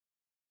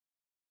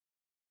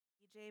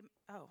EJ,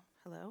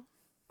 hello.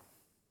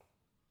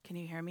 Can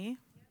you hear me?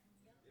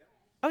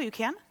 Oh, you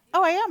can?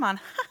 Oh, I am on.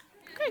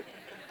 Great.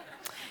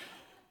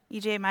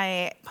 EJ,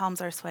 my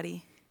palms are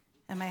sweaty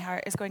and my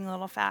heart is going a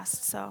little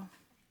fast, so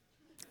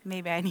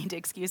maybe I need to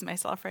excuse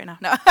myself right now.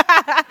 No.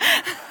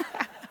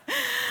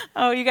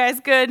 Oh, you guys,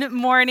 good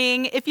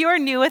morning. If you are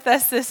new with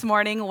us this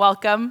morning,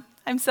 welcome.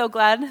 I'm so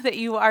glad that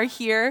you are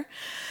here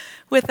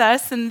with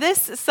us. And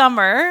this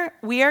summer,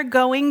 we are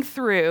going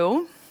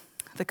through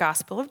the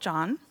Gospel of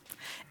John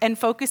and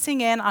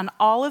focusing in on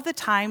all of the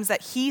times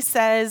that he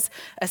says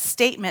a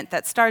statement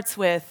that starts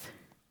with,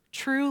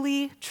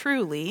 "Truly,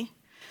 truly,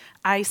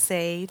 I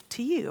say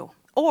to you."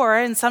 Or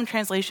in some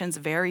translations,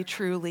 "very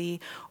truly,"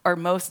 or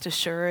 "most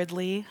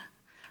assuredly,"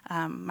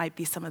 might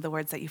be some of the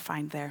words that you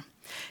find there.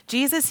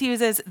 Jesus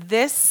uses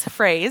this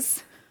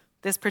phrase,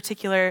 this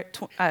particular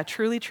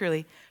 "truly,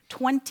 truly,"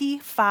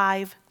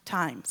 25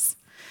 times.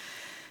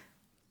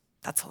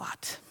 That's a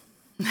lot.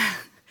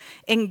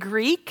 In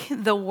Greek,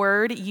 the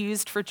word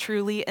used for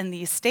truly in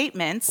these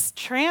statements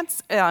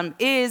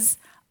is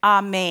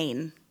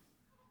amen.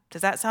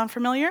 Does that sound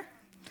familiar?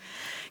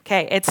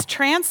 Okay, it's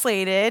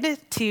translated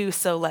to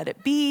 "so let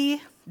it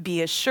be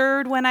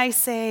assured when I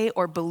say,"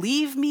 or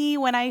 "believe me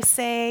when I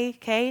say,"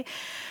 okay?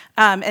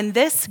 And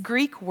this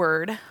Greek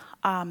word,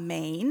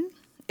 amen,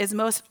 is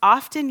most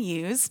often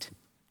used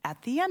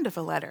at the end of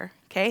a letter,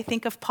 okay?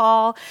 Think of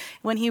Paul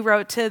when he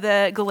wrote to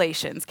the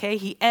Galatians, okay?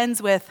 He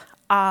ends with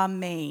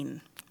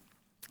amen,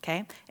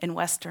 okay? In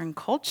Western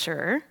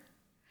culture,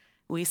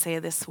 we say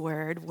this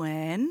word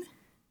when,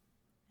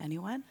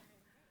 anyone?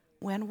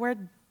 When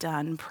we're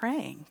done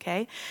praying,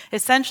 okay?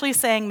 Essentially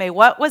saying, may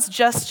what was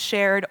just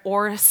shared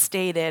or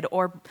stated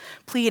or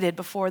pleaded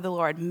before the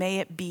Lord, may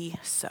it be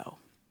so.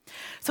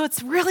 So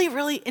it's really,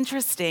 really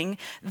interesting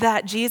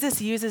that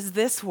Jesus uses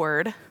this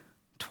word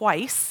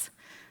twice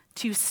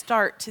to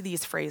start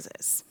these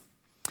phrases,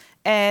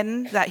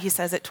 and that he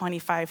says it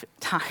 25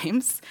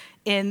 times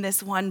in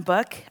this one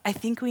book. I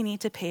think we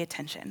need to pay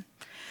attention.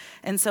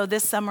 And so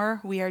this summer,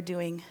 we are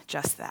doing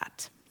just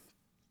that.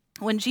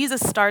 When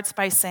Jesus starts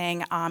by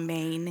saying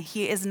amen,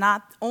 he is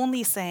not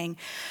only saying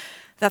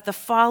that the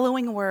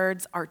following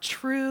words are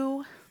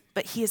true,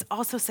 but he is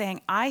also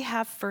saying, I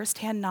have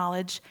firsthand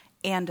knowledge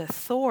and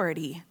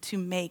authority to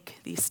make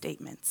these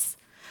statements.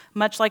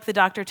 Much like the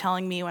doctor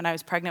telling me when I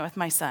was pregnant with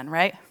my son,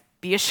 right?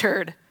 Be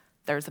assured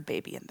there's a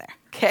baby in there,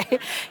 okay?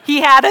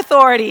 He had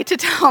authority to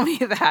tell me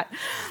that,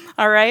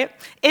 all right?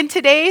 In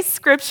today's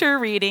scripture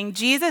reading,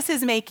 Jesus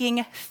is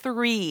making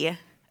 3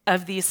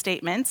 of these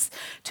statements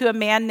to a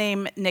man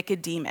named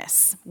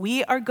Nicodemus.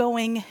 We are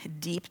going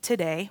deep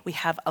today. We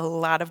have a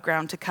lot of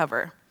ground to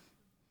cover.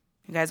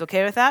 You guys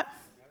okay with that?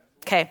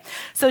 Okay,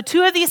 so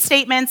 2 of these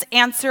statements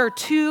answer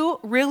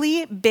 2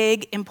 really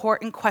big,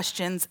 important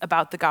questions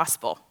about the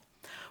gospel.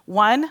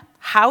 1,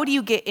 how do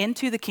you get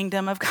into the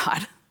kingdom of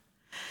God?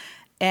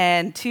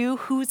 And 2,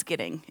 who's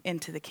getting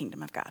into the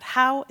kingdom of God?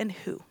 How and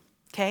who?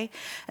 Okay?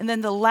 And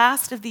then the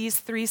last of these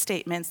 3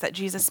 statements that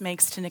Jesus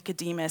makes to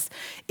Nicodemus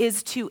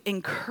is to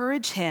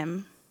encourage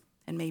him,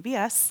 and maybe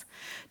us,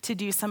 to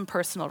do some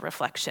personal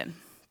reflection.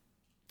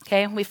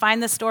 Okay, we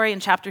find this story in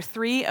chapter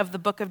 3 of the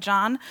book of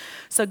John.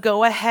 So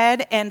go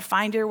ahead and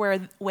find your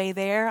way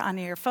there on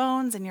your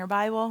phones, in your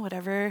Bible,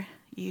 whatever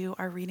you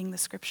are reading the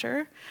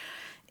scripture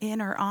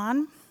in or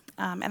on.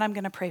 And I'm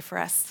going to pray for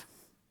us.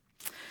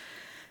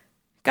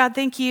 God,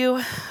 thank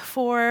you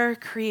for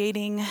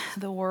creating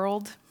the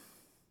world.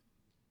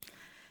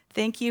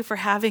 Thank you for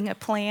having a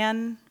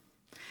plan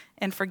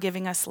and for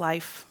giving us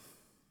life.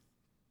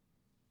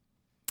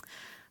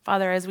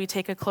 Father, as we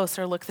take a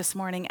closer look this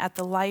morning at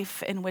the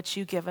life in which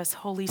you give us,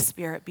 Holy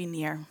Spirit, be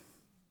near.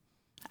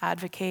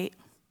 Advocate,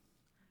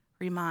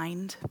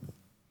 remind,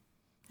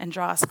 and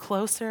draw us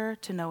closer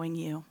to knowing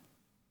you.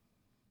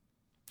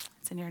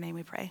 It's in your name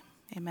we pray.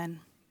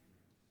 Amen.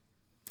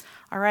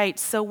 All right,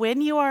 so when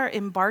you are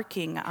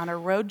embarking on a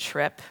road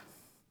trip,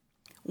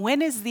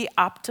 when is the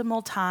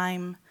optimal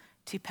time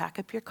to pack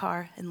up your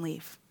car and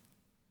leave?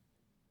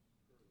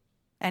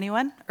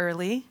 Anyone?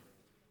 Early?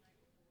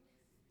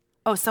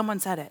 Oh, someone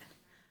said it.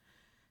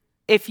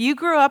 If you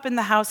grew up in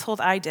the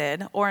household I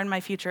did, or in my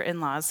future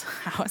in-laws'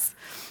 house,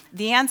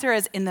 the answer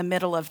is in the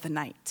middle of the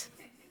night.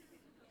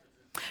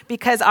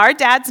 Because our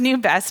dads knew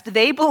best,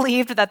 they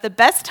believed that the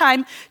best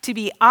time to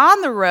be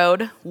on the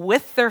road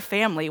with their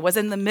family was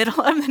in the middle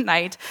of the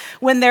night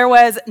when there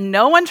was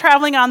no one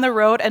traveling on the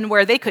road and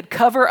where they could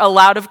cover a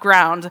lot of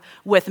ground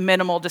with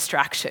minimal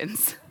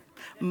distractions.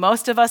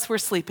 Most of us were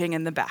sleeping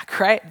in the back,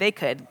 right? They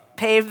could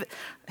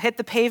hit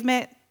the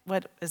pavement.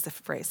 What is the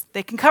phrase?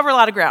 They can cover a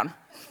lot of ground.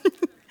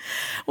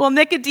 Well,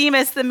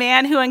 Nicodemus, the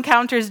man who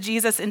encounters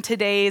Jesus in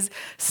today's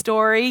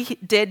story,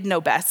 did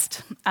know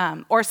best.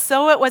 Or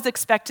so it was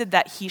expected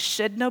that he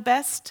should know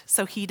best,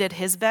 so he did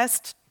his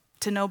best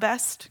to know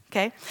best,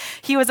 okay?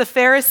 He was a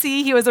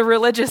Pharisee, he was a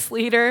religious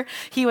leader,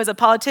 he was a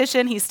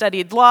politician, he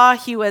studied law,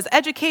 he was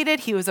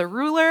educated, he was a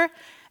ruler,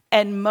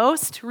 and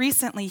most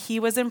recently, he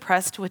was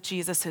impressed with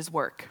Jesus'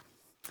 work.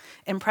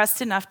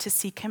 Impressed enough to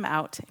seek him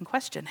out and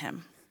question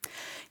him.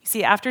 You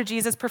see, after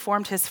Jesus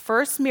performed his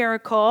first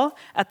miracle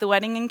at the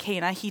wedding in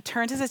Cana, he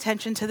turned his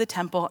attention to the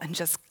temple and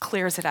just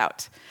clears it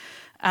out.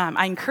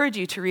 I encourage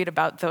you to read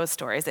about those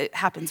stories. It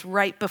happens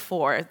right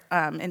before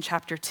in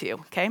chapter 2,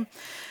 okay?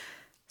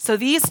 So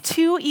these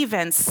two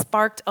events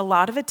sparked a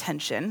lot of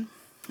attention,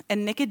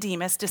 and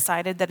Nicodemus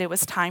decided that it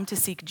was time to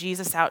seek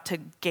Jesus out to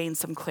gain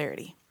some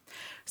clarity.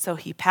 So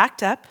he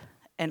packed up,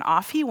 and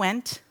off he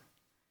went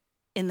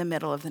in the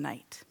middle of the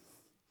night.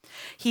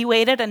 He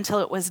waited until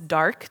it was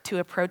dark to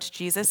approach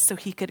Jesus so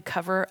he could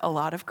cover a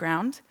lot of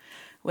ground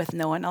with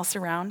no one else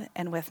around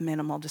and with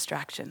minimal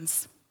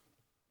distractions.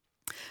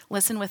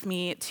 Listen with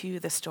me to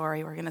the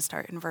story. We're going to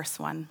start in verse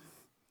 1.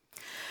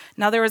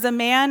 Now there was a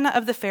man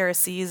of the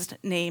Pharisees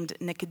named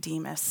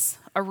Nicodemus,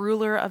 a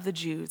ruler of the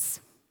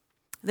Jews.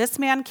 This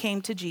man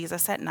came to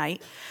Jesus at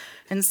night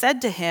and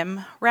said to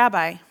him,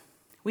 "Rabbi,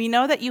 we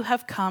know that you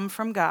have come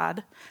from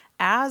God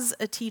as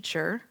a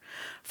teacher,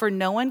 for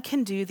no one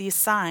can do these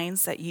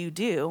signs that you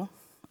do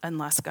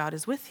unless God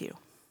is with you."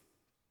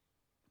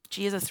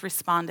 Jesus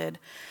responded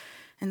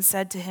and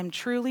said to him,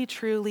 "Truly,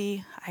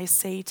 truly, I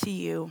say to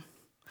you,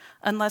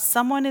 unless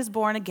someone is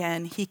born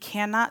again, he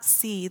cannot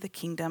see the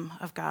kingdom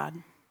of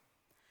God."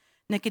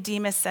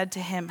 Nicodemus said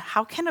to him,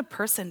 "How can a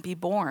person be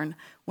born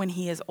when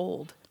he is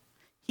old?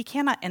 He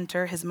cannot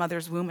enter his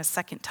mother's womb a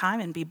second time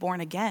and be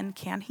born again,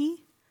 can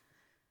he?"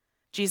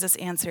 Jesus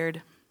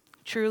answered,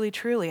 "Truly,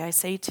 truly, I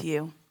say to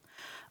you,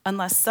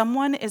 unless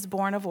someone is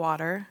born of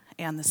water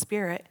and the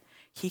Spirit,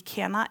 he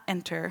cannot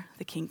enter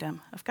the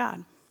kingdom of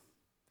God.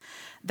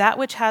 That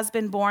which has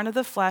been born of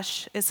the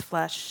flesh is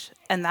flesh,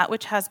 and that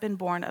which has been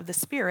born of the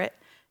Spirit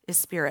is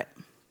spirit.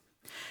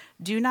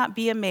 Do not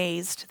be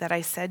amazed that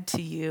I said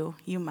to you,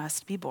 you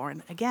must be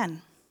born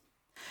again.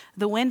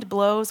 The wind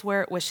blows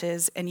where it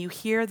wishes, and you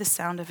hear the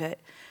sound of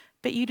it,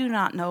 but you do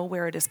not know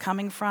where it is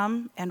coming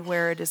from and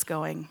where it is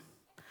going.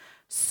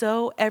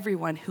 So is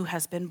everyone who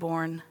has been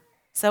born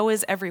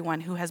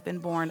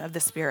of the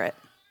Spirit."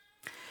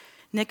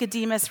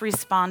 Nicodemus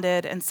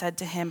responded and said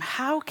to him,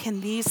 "How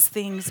can these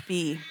things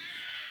be?"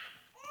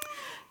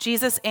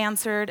 Jesus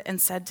answered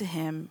and said to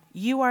him,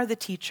 "You are the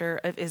teacher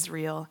of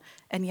Israel,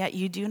 and yet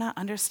you do not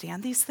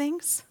understand these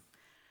things?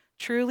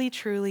 Truly,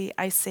 truly,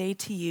 I say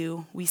to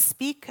you, we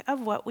speak of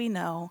what we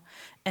know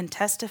and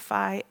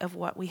testify of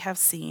what we have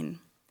seen,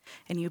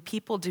 and you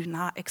people do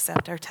not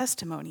accept our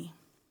testimony.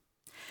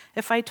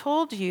 If I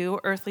told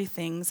you earthly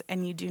things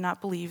and you do not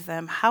believe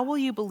them, how will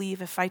you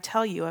believe if I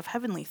tell you of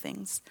heavenly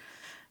things?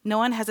 No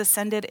one has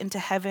ascended into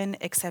heaven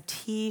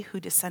except he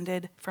who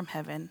descended from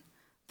heaven,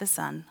 the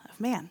Son of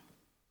Man."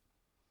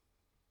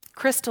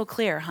 Crystal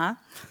clear, huh?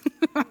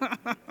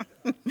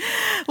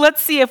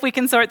 Let's see if we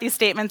can sort these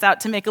statements out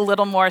to make a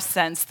little more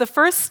sense. The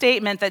first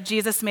statement that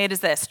Jesus made is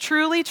this: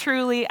 "Truly,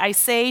 truly, I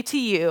say to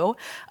you,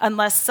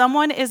 unless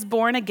someone is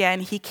born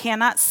again, he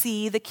cannot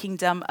see the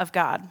kingdom of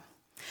God."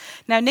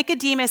 Now,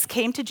 Nicodemus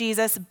came to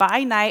Jesus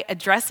by night,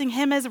 addressing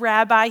him as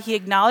rabbi. He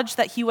acknowledged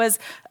that he was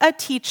a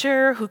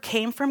teacher who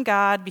came from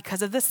God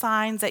because of the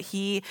signs that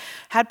he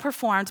had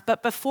performed.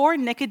 But before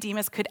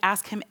Nicodemus could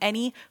ask him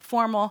any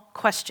formal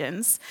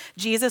questions,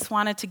 Jesus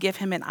wanted to give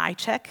him an eye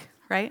check,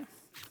 right?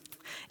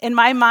 In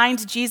my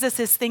mind, Jesus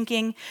is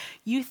thinking,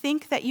 "You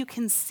think that you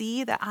can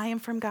see that I am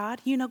from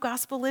God? You know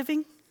gospel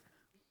living?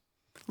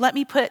 Let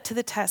me put to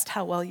the test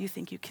how well you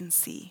think you can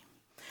see.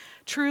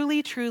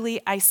 Truly, truly,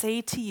 I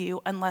say to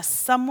you, unless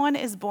someone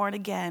is born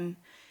again,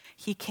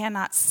 he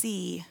cannot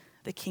see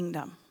the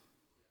kingdom."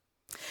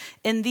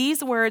 In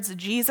these words,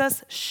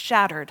 Jesus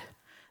shattered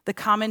the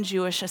common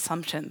Jewish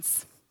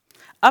assumptions.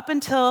 Up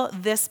until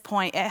this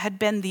point, it had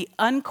been the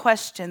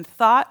unquestioned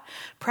thought,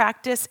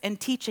 practice,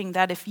 and teaching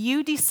that if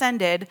you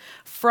descended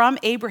from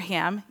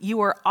Abraham, you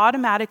were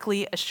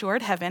automatically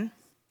assured heaven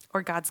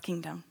or God's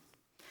kingdom.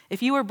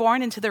 If you were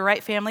born into the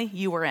right family,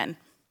 you were in.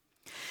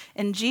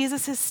 And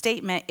Jesus'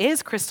 statement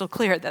is crystal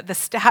clear that the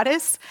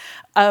status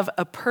of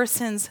a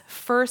person's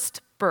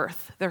first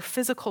birth, their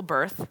physical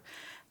birth,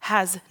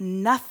 has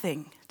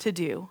nothing to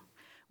do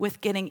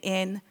with getting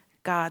in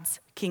God's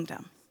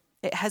kingdom.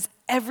 It has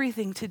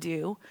everything to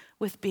do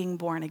with being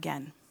born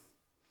again.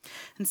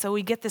 And so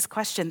we get this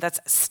question that's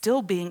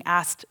still being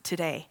asked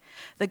today.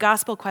 The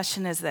gospel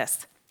question is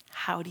this: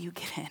 how do you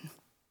get in?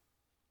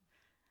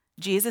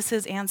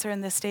 Jesus' answer in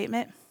this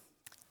statement: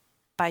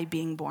 by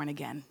being born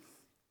again.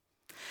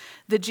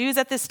 The Jews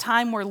at this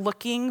time were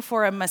looking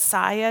for a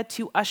Messiah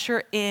to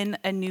usher in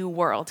a new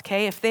world,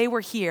 okay? If they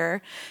were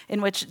here,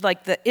 in which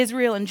like the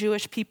Israel and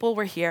Jewish people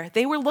were here,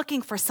 they were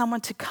looking for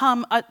someone to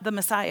come, the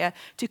Messiah,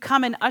 to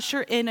come and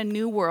usher in a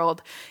new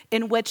world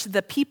in which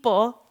the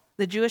people,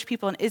 the Jewish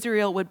people in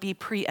Israel, would be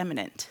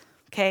preeminent,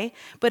 okay?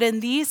 But in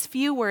these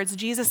few words,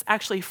 Jesus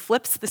actually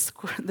flips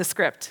the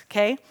script,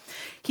 okay?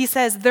 He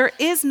says, there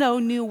is no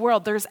new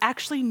world, there's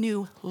actually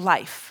new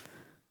life.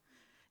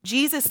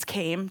 Jesus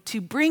came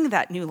to bring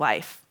that new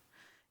life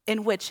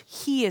in which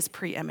he is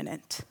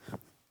preeminent,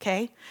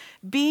 okay?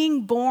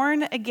 Being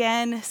born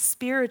again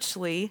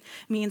spiritually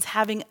means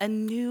having a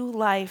new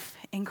life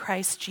in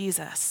Christ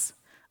Jesus,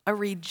 a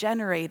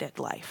regenerated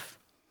life.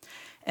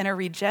 And a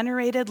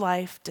regenerated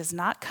life does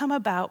not come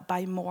about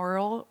by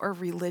moral or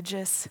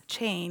religious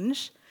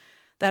change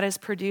that is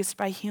produced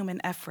by human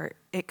effort.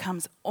 It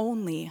comes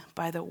only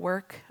by the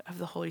work of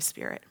the Holy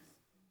Spirit.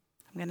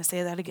 I'm going to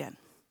say that again.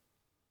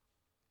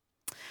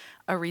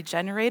 A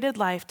regenerated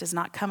life does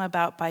not come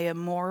about by a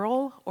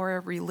moral or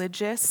a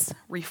religious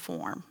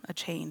reform, a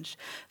change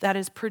that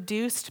is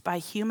produced by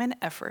human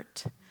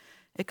effort.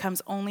 It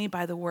comes only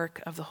by the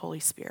work of the Holy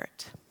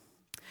Spirit.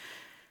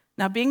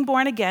 Now, being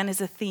born again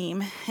is a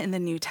theme in the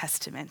New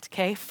Testament,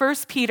 okay? 1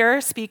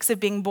 Peter speaks of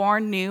being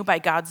born new by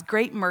God's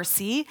great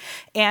mercy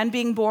and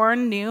being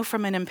born new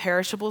from an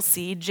imperishable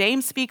seed.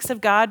 James speaks of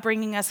God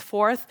bringing us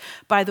forth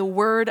by the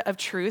word of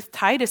truth.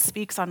 Titus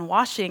speaks on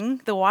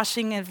the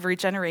washing of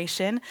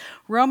regeneration.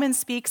 Romans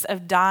speaks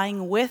of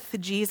dying with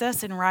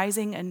Jesus and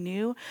rising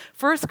anew.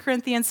 1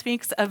 Corinthians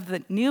speaks of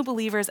the new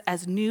believers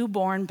as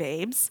newborn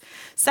babes.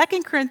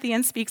 2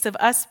 Corinthians speaks of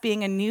us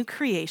being a new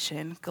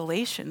creation.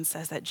 Galatians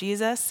says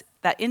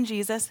that in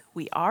Jesus,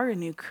 we are a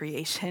new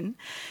creation.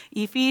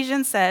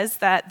 Ephesians says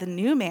that the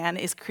new man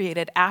is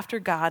created after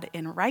God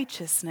in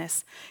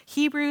righteousness.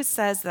 Hebrews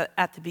says that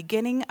at the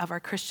beginning of our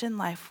Christian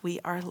life, we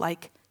are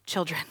like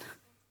children.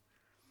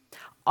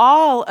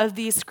 All of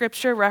these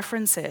scripture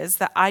references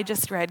that I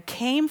just read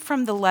came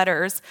from the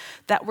letters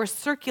that were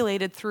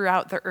circulated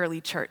throughout the early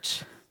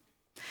church.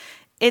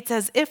 It's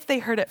as if they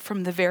heard it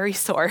from the very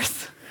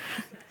source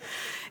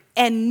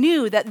and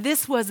knew that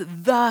this was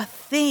the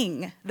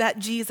thing that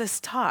Jesus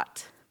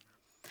taught.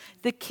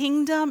 The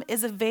kingdom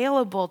is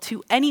available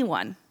to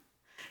anyone,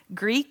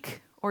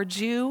 Greek or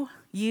Jew,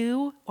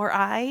 you or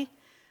I,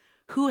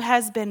 who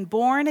has been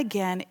born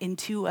again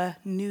into a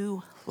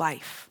new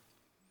life.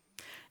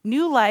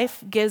 New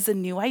life gives a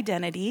new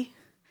identity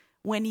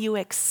when you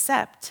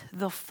accept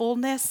the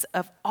fullness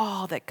of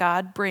all that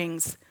God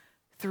brings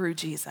through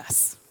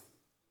Jesus.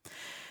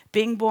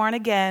 Being born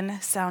again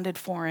sounded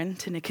foreign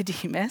to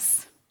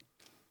Nicodemus,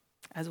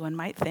 as one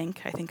might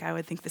think. I think I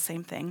would think the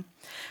same thing.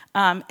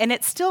 And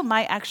it still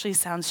might actually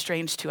sound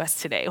strange to us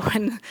today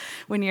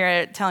when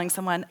you're telling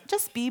someone,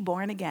 just be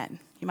born again.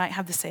 You might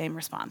have the same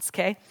response,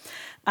 okay?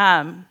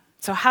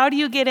 So how do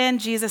you get in?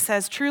 Jesus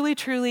says, truly,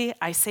 truly,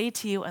 I say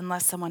to you,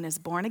 unless someone is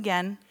born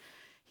again,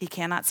 he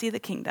cannot see the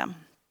kingdom.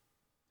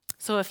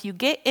 So if you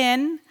get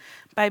in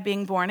by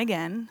being born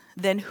again,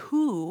 then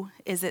who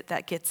is it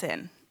that gets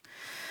in?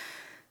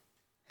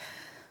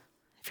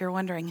 If you're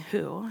wondering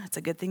who, it's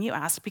a good thing you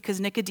asked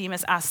because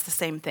Nicodemus asked the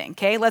same thing,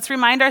 okay? Let's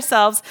remind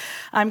ourselves.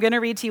 I'm going to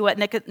read to you what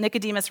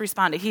Nicodemus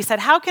responded. He said,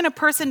 how can a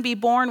person be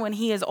born when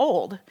he is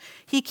old?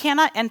 He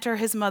cannot enter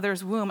his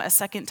mother's womb a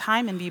second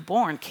time and be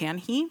born, can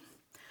he?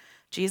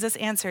 Jesus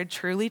answered,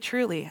 truly,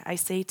 truly, I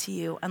say to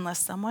you, unless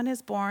someone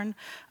is born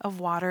of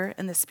water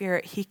and the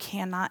Spirit, he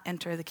cannot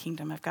enter the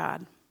kingdom of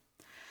God.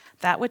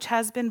 That which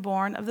has been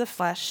born of the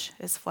flesh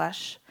is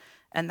flesh,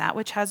 and that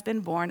which has been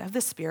born of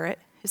the Spirit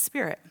is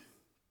spirit.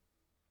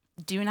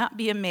 Do not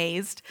be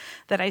amazed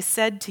that I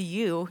said to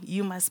you,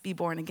 you must be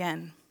born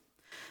again.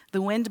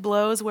 The wind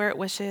blows where it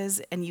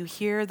wishes, and you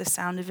hear the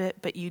sound of it,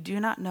 but you do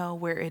not know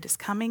where it is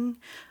coming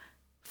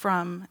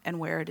from and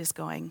where it is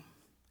going.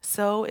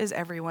 So is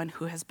everyone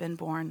who has been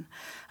born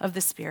of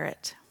the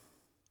Spirit.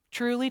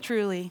 Truly,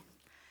 truly,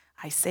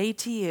 I say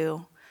to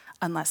you,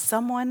 unless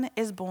someone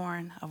is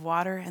born of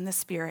water and the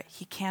Spirit,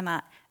 he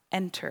cannot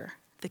enter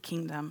the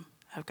kingdom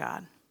of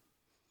God.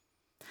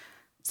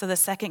 So the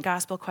second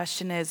gospel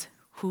question is,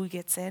 who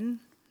gets in?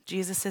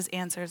 Jesus'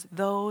 answers,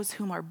 those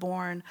whom are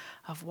born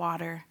of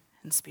water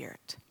and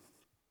Spirit.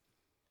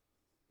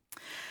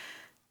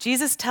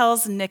 Jesus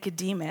tells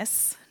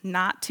Nicodemus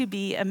not to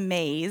be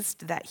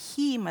amazed that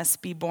he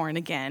must be born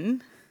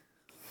again.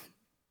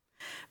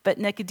 But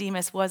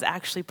Nicodemus was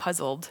actually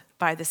puzzled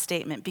by the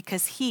statement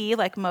because he,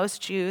 like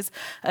most Jews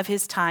of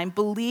his time,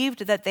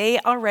 believed that they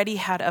already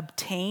had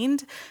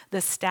obtained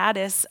the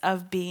status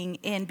of being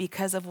in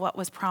because of what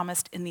was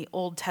promised in the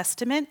Old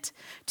Testament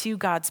to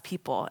God's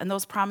people. And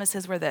those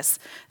promises were this: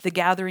 the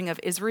gathering of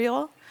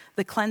Israel,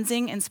 the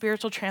cleansing and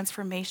spiritual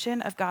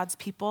transformation of God's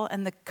people,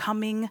 and the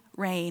coming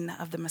reign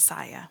of the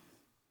Messiah.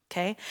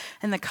 Okay?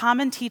 And the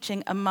common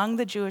teaching among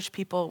the Jewish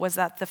people was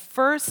that the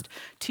first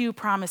two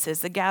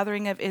promises, the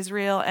gathering of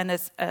Israel and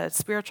a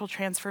spiritual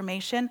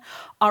transformation,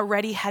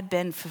 already had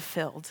been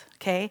fulfilled.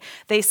 Okay?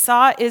 They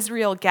saw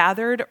Israel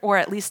gathered, or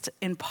at least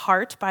in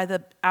part,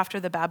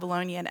 after the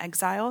Babylonian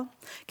exile.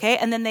 Okay?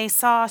 And then they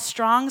saw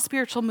strong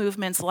spiritual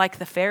movements like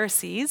the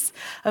Pharisees,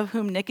 of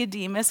whom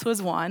Nicodemus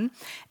was one,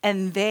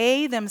 and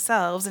they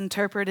themselves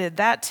interpreted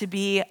that to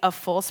be a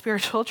full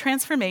spiritual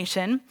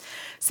transformation.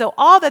 So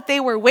all that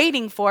they were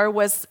waiting for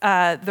was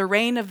the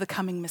reign of the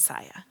coming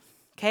Messiah.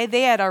 Okay,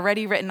 they had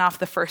already written off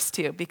the first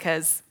two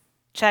because,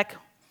 check.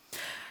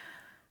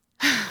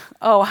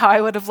 Oh, how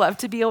I would have loved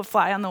to be a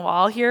fly on the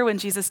wall here when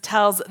Jesus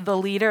tells the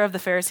leader of the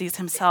Pharisees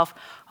himself,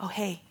 oh,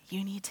 hey,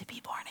 you need to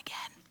be born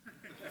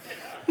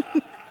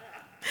again.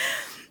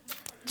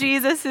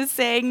 Jesus is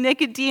saying,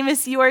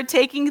 Nicodemus, you are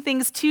taking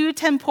things too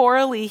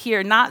temporally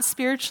here, not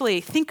spiritually.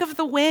 Think of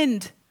the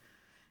wind.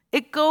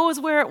 It goes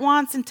where it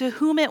wants and to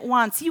whom it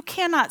wants. You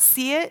cannot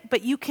see it,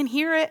 but you can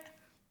hear it.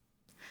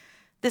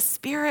 The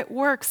Spirit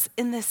works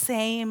in the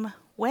same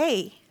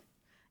way.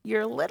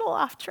 You're a little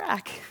off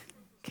track,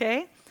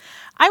 okay?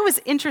 I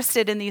was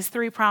interested in these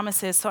 3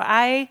 promises, so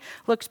I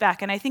looked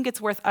back, and I think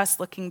it's worth us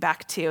looking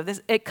back too.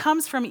 It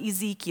comes from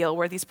Ezekiel,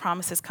 where these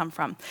promises come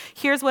from.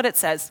 Here's what it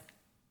says.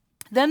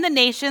 Then the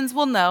nations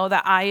will know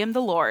that I am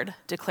the Lord,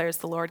 declares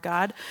the Lord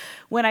God,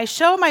 when I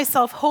show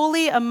myself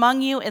holy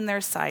among you in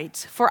their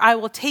sight. For I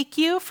will take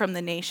you from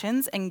the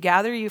nations and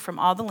gather you from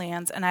all the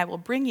lands, and I will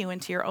bring you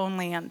into your own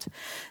land.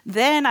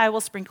 Then I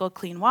will sprinkle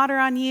clean water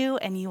on you,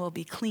 and you will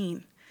be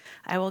clean.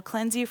 I will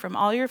cleanse you from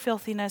all your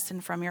filthiness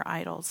and from your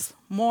idols.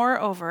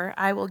 Moreover,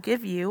 I will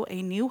give you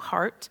a new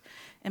heart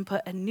and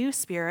put a new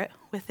spirit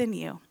within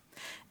you.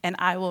 And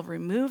I will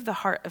remove the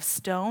heart of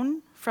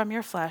stone from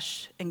your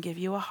flesh and give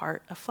you a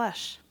heart of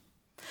flesh.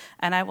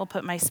 And I will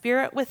put my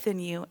spirit within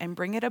you and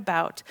bring it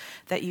about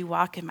that you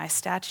walk in my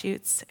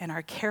statutes and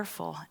are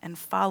careful and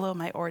follow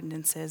my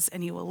ordinances,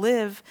 and you will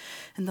live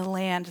in the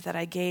land that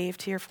I gave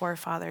to your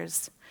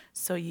forefathers.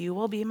 So you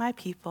will be my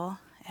people,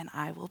 and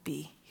I will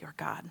be your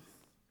God.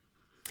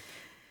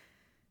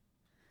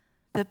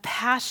 The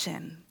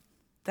passion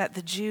that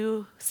the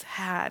Jews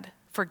had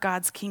for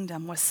God's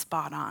kingdom was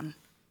spot on,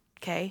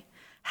 okay?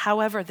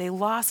 However, they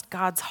lost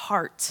God's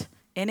heart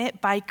in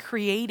it by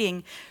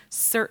creating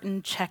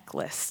certain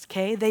checklists,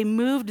 okay? They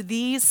moved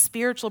these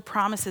spiritual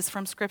promises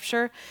from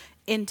Scripture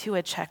into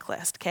a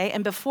checklist, okay?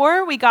 And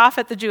before we gawk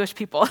at the Jewish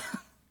people,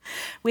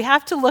 we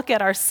have to look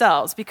at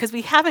ourselves because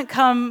we haven't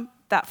come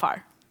that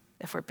far,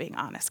 if we're being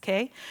honest,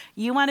 okay?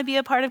 You want to be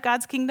a part of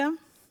God's kingdom?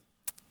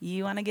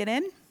 You want to get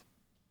in?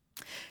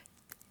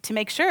 To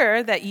make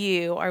sure that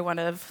you are one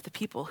of the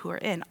people who are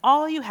in,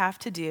 all you have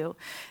to do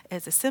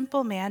is a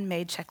simple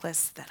man-made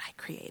checklist that I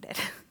created,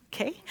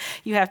 okay?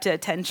 You have to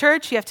attend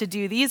church, you have to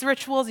do these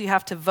rituals, you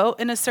have to vote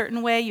in a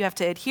certain way, you have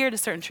to adhere to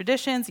certain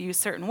traditions, use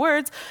certain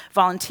words,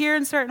 volunteer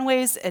in certain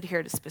ways,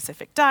 adhere to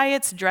specific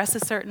diets, dress a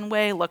certain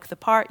way, look the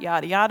part,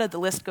 yada, yada. The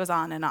list goes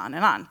on and on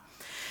and on,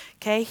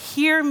 okay?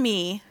 Hear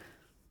me,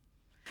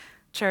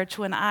 church,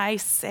 when I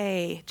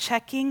say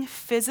checking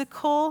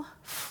physical,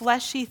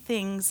 fleshy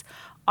things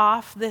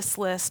off this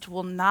list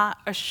will not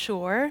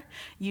assure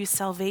you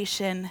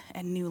salvation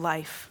and new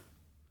life.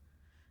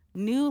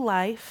 New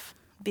life,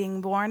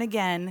 being born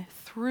again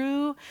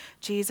through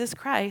Jesus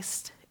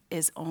Christ,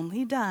 is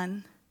only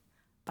done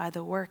by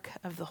the work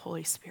of the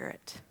Holy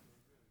Spirit.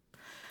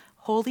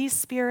 Holy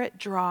Spirit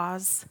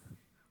draws,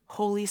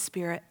 Holy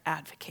Spirit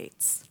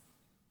advocates.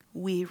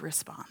 We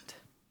respond,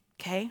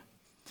 okay?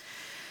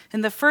 In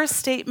the first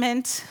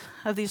statement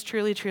of these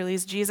truly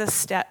trulies,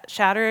 Jesus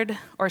shared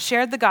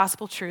the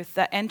gospel truth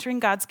that entering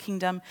God's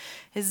kingdom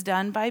is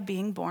done by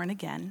being born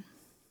again.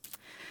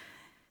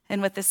 And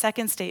with the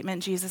second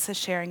statement, Jesus is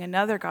sharing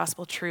another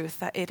gospel truth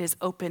that it is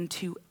open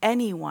to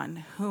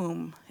anyone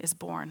whom is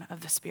born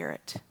of the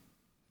Spirit.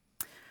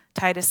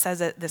 Titus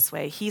says it this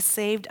way: He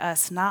saved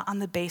us not on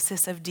the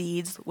basis of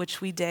deeds which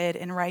we did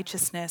in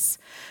righteousness,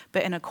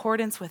 but in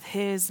accordance with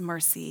his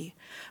mercy,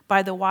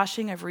 by the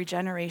washing of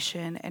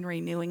regeneration and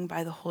renewing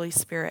by the Holy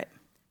Spirit,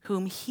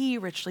 whom he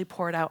richly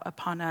poured out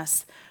upon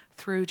us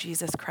through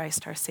Jesus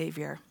Christ our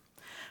Savior,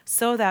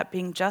 so that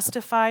being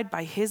justified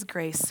by his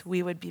grace,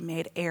 we would be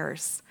made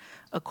heirs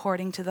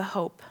according to the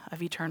hope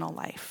of eternal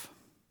life.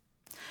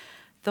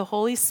 The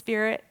Holy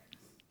Spirit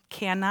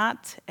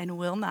cannot and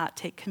will not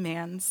take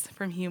commands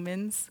from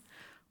humans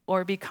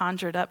or be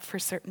conjured up for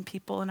certain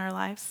people in our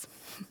lives.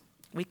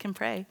 We can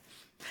pray.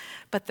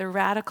 But the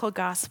radical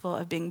gospel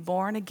of being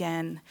born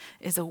again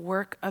is a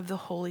work of the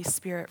Holy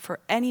Spirit for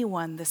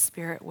anyone the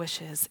Spirit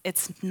wishes.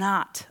 It's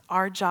not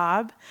our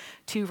job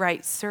to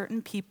write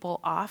certain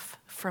people off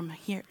from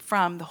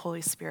the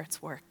Holy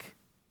Spirit's work.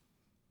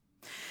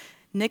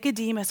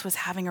 Nicodemus was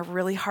having a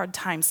really hard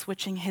time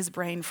switching his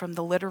brain from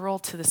the literal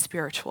to the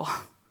spiritual.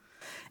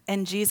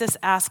 And Jesus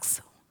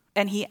asks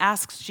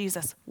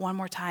Jesus one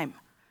more time,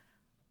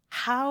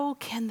 how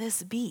can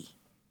this be?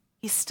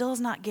 He still is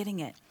not getting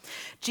it.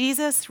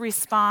 Jesus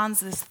responds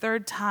this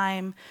third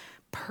time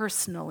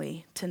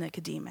personally to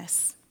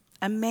Nicodemus,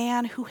 a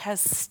man who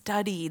has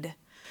studied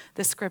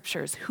the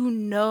scriptures, who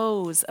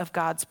knows of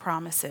God's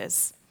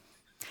promises.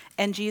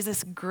 And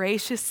Jesus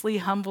graciously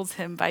humbles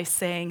him by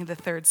saying the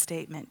third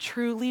statement,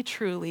 truly,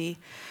 truly,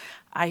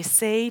 I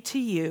say to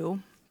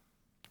you,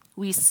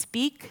 we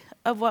speak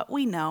of what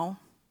we know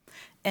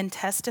and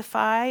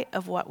testify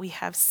of what we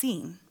have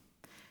seen,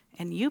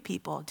 and you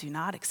people do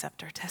not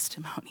accept our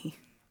testimony.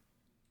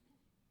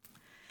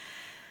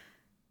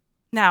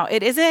 Now,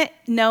 it isn't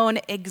known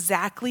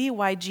exactly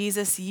why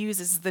Jesus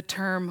uses the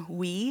term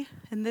we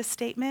in this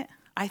statement.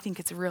 I think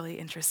it's really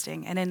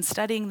interesting. And in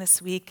studying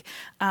this week,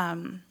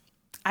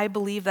 I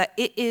believe that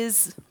it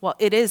is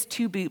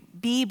to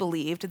be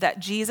believed that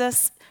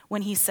Jesus,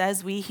 when he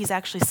says we, he's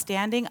actually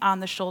standing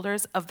on the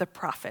shoulders of the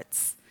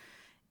prophets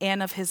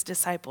and of his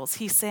disciples.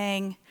 He's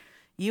saying,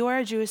 You are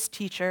a Jewish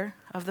teacher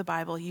of the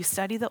Bible. You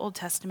study the Old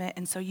Testament,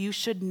 and so you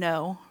should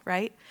know,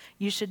 right?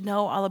 You should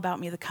know all about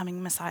me, the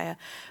coming Messiah.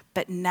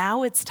 But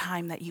now it's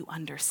time that you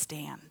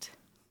understand.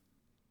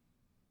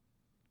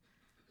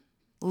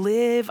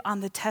 Live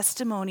on the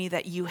testimony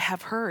that you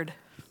have heard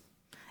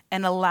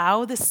and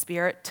allow the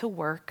Spirit to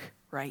work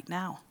right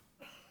now.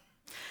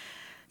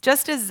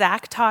 Just as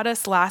Zach taught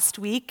us last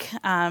week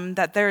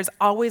that there's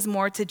always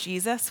more to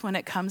Jesus when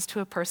it comes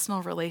to a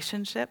personal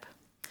relationship,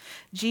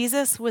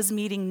 Jesus was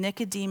meeting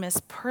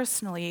Nicodemus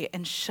personally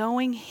and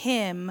showing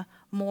him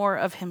more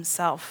of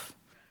himself.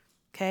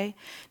 Okay?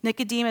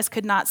 Nicodemus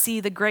could not see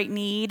the great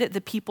need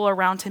the people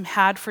around him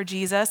had for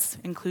Jesus,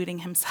 including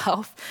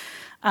himself.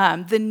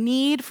 The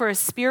need for a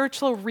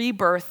spiritual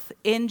rebirth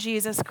in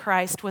Jesus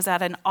Christ was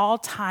at an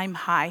all-time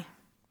high.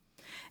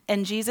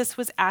 And Jesus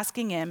was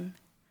asking him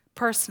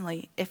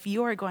personally if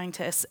you are going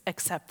to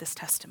accept this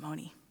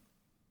testimony.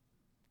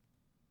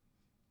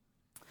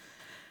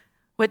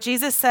 What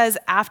Jesus says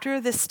after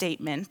this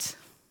statement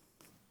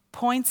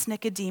points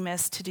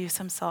Nicodemus to do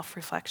some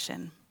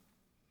self-reflection.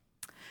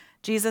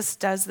 Jesus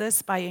does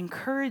this by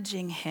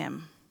encouraging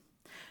him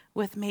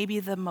with maybe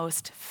the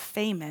most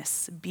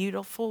famous,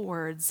 beautiful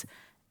words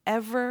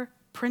ever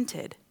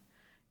printed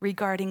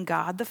regarding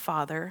God the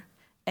Father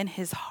and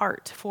his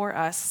heart for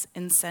us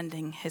in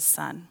sending his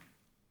Son.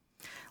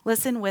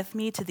 Listen with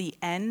me to the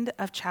end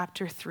of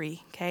chapter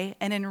 3, okay?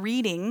 And in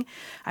reading,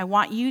 I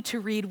want you to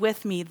read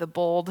with me the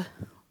bold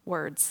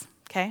words,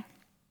 okay?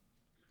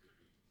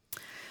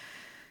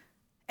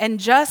 And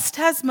just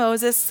as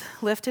Moses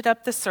lifted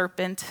up the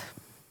serpent,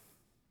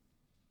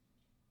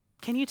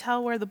 can you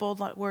tell where the bold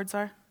words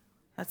are?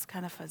 That's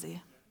kind of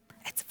fuzzy.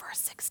 It's verse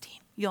 16.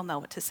 You'll know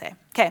what to say.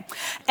 Okay.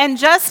 And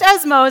just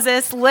as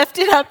Moses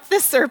lifted up the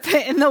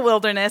serpent in the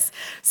wilderness,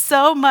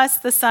 so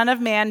must the Son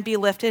of Man be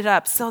lifted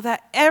up, so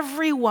that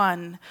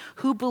everyone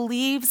who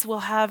believes will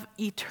have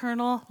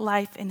eternal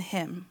life in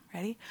him.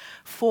 Ready?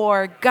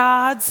 For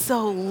God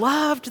so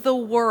loved the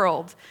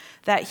world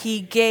that he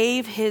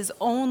gave his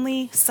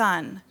only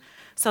Son,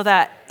 so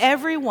that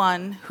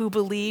everyone who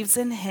believes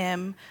in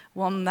him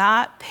will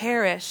not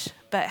perish,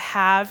 but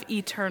have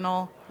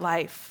eternal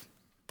life.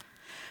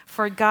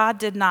 For God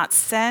did not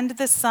send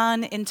the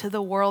Son into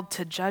the world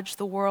to judge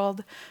the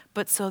world,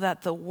 but so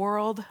that the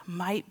world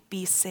might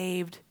be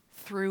saved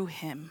through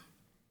him.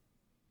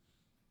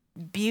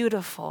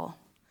 Beautiful,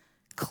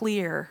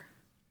 clear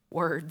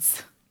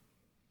words.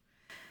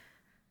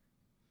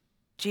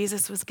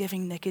 Jesus was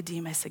giving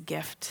Nicodemus a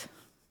gift.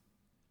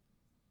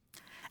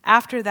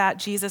 After that,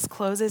 Jesus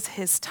closes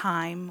his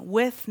time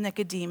with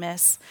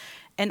Nicodemus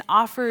and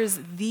offers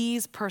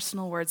these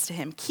personal words to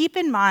him. Keep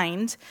in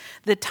mind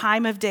the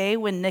time of day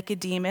when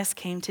Nicodemus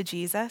came to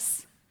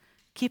Jesus.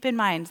 Keep in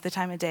mind the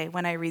time of day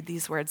when I read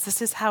these words.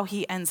 This is how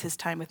he ends his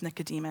time with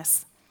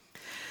Nicodemus.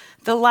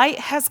 The light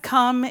has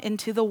come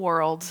into the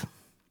world,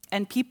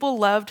 and people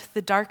loved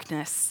the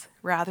darkness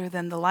rather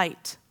than the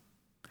light,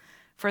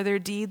 for their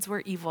deeds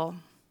were evil.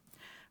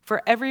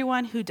 For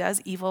everyone who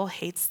does evil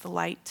hates the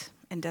light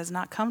and does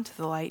not come to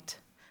the light,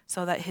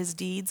 so that his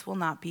deeds will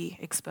not be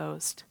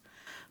exposed.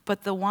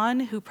 But the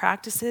one who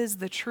practices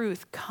the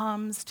truth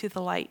comes to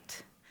the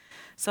light,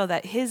 so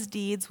that his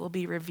deeds will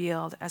be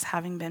revealed as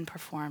having been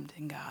performed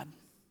in God.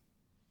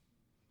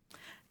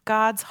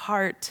 God's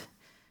heart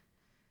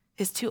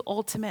is to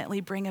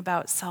ultimately bring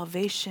about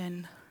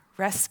salvation,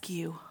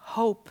 rescue,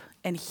 hope,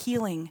 and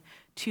healing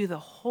to the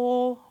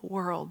whole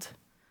world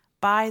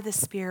by the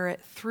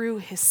Spirit through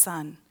his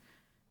Son,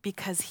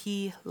 because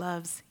he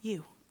loves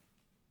you.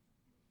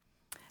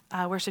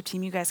 Worship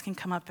team, you guys can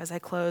come up as I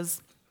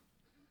close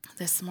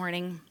this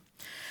morning.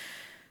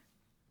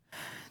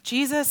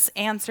 Jesus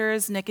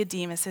answers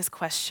Nicodemus'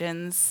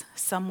 questions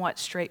somewhat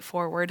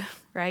straightforward,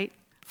 right?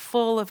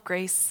 Full of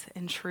grace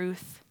and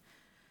truth.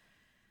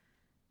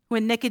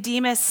 When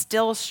Nicodemus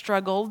still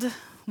struggled,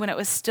 when it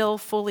was still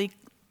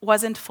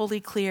wasn't fully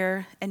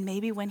clear, and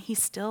maybe when he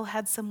still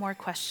had some more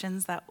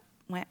questions that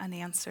went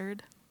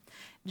unanswered,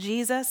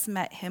 Jesus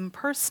met him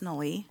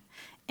personally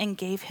and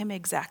gave him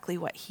exactly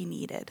what he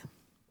needed.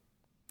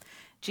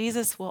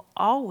 Jesus will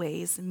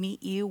always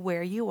meet you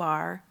where you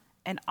are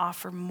and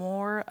offer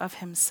more of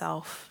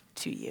himself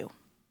to you.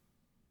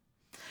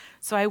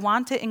 So I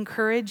want to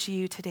encourage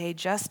you today,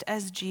 just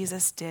as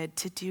Jesus did,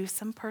 to do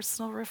some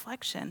personal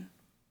reflection.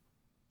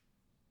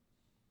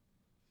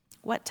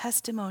 What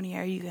testimony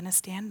are you going to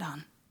stand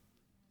on?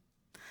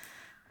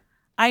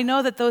 I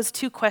know that those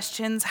two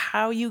questions,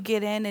 how you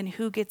get in and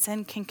who gets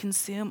in, can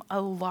consume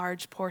a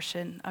large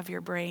portion of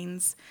your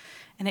brains,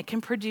 and it can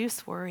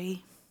produce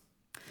worry.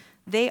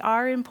 They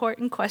are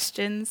important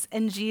questions,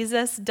 and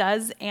Jesus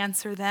does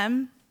answer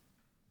them.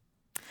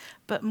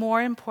 But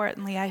more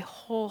importantly, I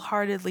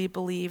wholeheartedly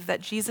believe that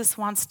Jesus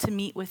wants to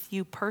meet with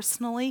you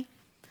personally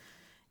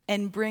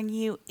and bring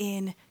you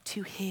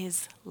into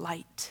his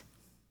light.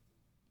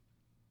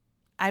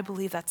 I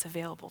believe that's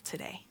available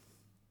today.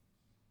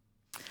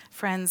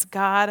 Friends,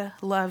 God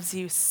loves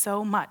you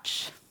so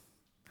much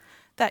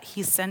that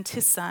he sent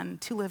his Son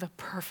to live a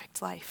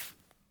perfect life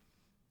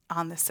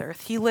on this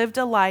earth. He lived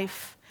a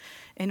life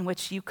in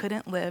which you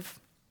couldn't live,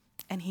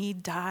 and he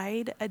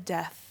died a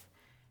death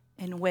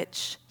in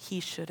which he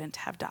shouldn't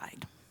have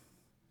died.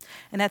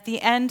 And at the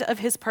end of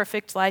his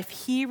perfect life,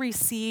 he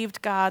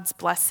received God's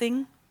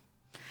blessing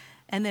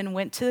and then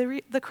went to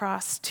the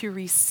cross to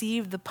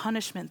receive the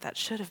punishment that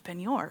should have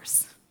been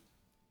yours.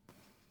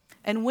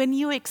 And when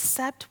you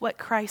accept what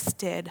Christ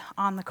did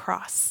on the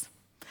cross,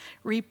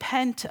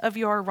 repent of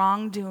your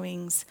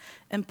wrongdoings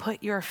and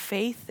put your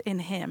faith in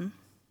him,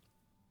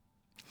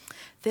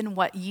 then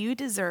what you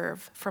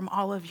deserve from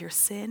all of your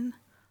sin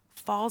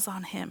falls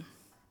on him.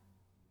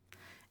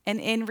 And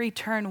in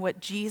return, what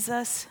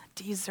Jesus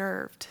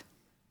deserved,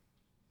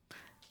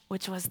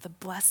 which was the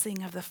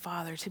blessing of the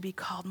Father to be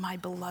called my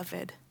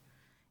beloved,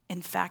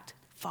 in fact,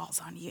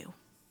 falls on you.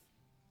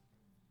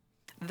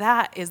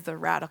 That is the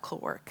radical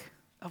work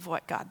of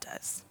what God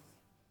does.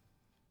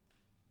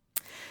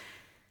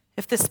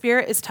 If the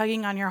Spirit is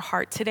tugging on your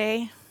heart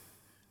today,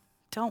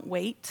 don't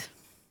wait.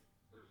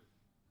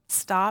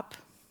 Stop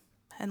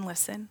and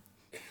listen.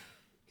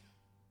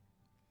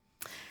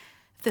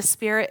 If the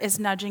Spirit is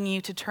nudging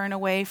you to turn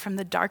away from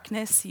the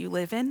darkness you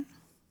live in,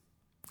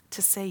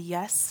 to say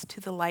yes to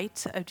the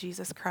light of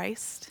Jesus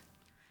Christ,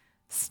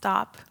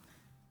 stop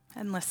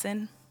and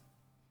listen.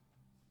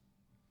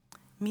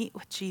 Meet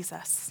with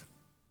Jesus.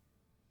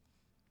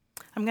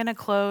 I'm going to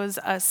close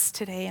us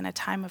today in a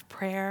time of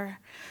prayer,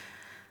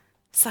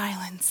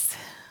 silence,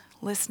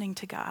 listening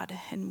to God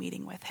and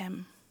meeting with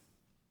him.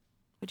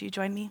 Would you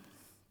join me?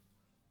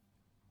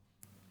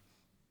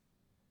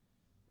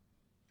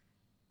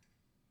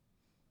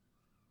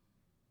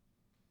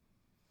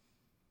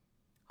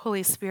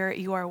 Holy Spirit,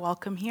 you are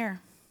welcome here.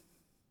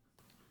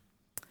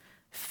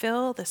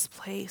 Fill this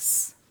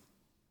place.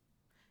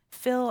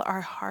 Fill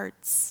our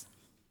hearts.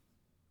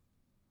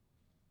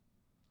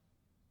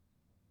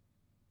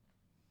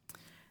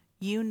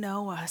 You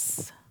know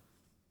us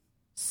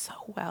so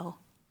well.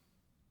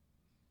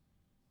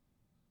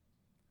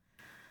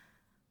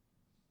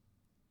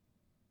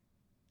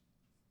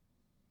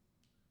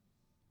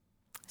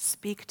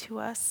 Speak to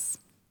us.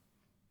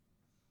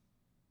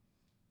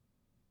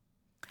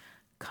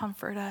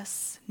 Comfort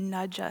us,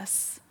 nudge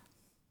us,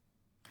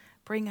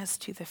 bring us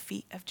to the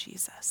feet of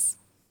Jesus.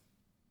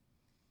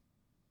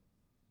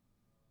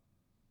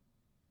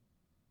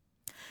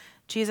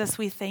 Jesus,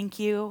 we thank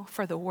you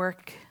for the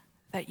work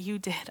that you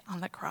did on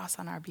the cross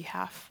on our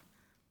behalf.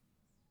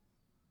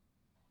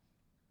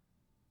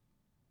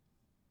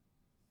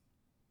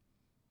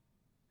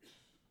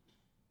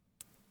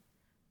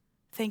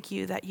 Thank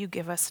you that you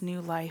give us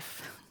new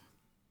life,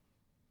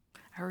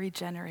 a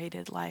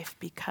regenerated life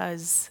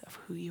because of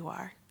who you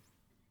are.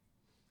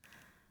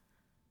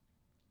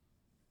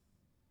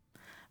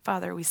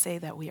 Father, we say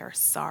that we are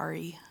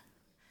sorry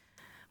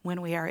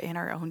when we are in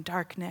our own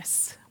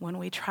darkness, when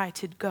we try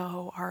to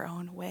go our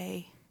own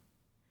way,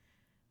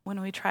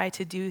 when we try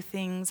to do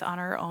things on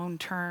our own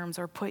terms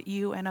or put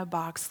you in a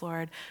box,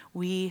 Lord.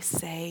 We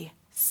say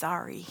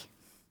sorry.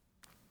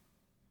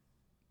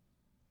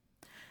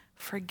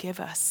 Forgive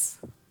us,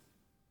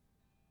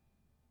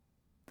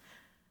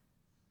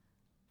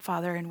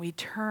 Father, and we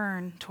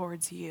turn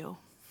towards you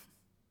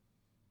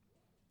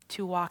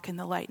to walk in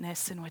the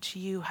lightness in which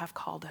you have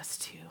called us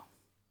to.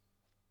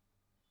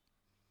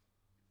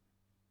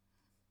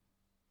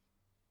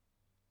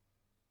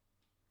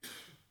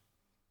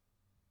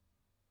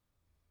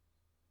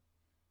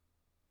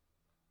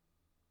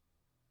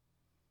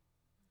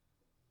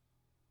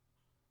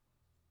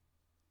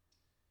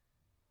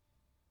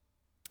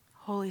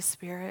 Holy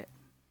Spirit,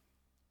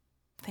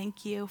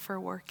 thank you for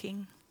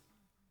working.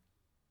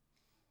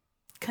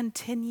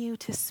 Continue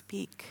to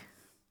speak.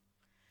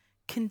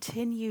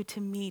 Continue to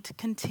meet.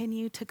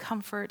 Continue to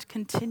comfort.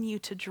 Continue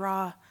to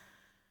draw.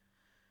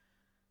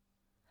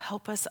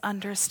 Help us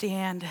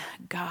understand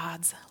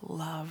God's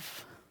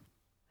love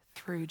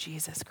through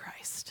Jesus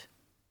Christ.